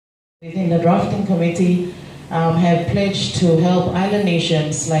Within the drafting committee have pledged to help island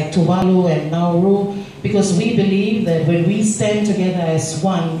nations like Tuvalu and Nauru, because we believe that when we stand together as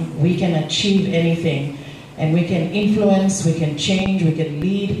one, we can achieve anything, and we can influence, we can change, we can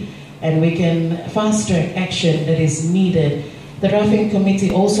lead, and we can fast-track action that is needed. The drafting committee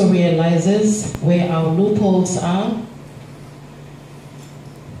also realizes where our loopholes are,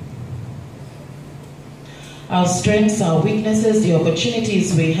 our strengths, our weaknesses, the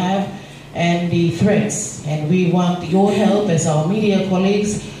opportunities we have, and the threats. And we want your help as our media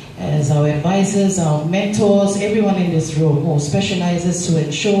colleagues, as our advisors, our mentors, everyone in this room who specializes to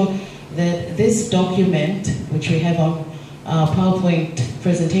ensure that this document, which we have on our PowerPoint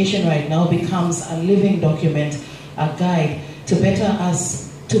presentation right now, becomes a living document, a guide to make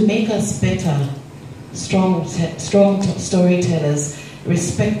us better, strong storytellers,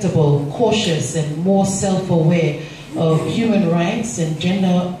 respectable, cautious, and more self-aware of human rights and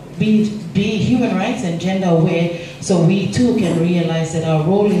gender, be human rights and gender aware, so we too can realize that our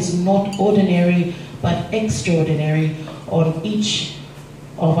role is not ordinary but extraordinary on each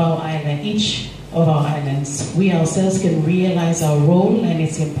of our islands. We ourselves can realize our role and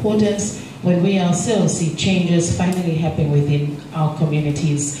its importance when we ourselves see changes finally happen within our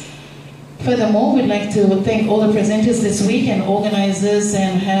communities. Furthermore, we'd like to thank all the presenters this week and organizers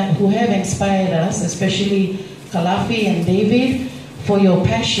who have inspired us, especially Kalafi and David, for your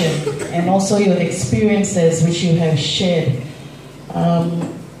passion and also your experiences which you have shared.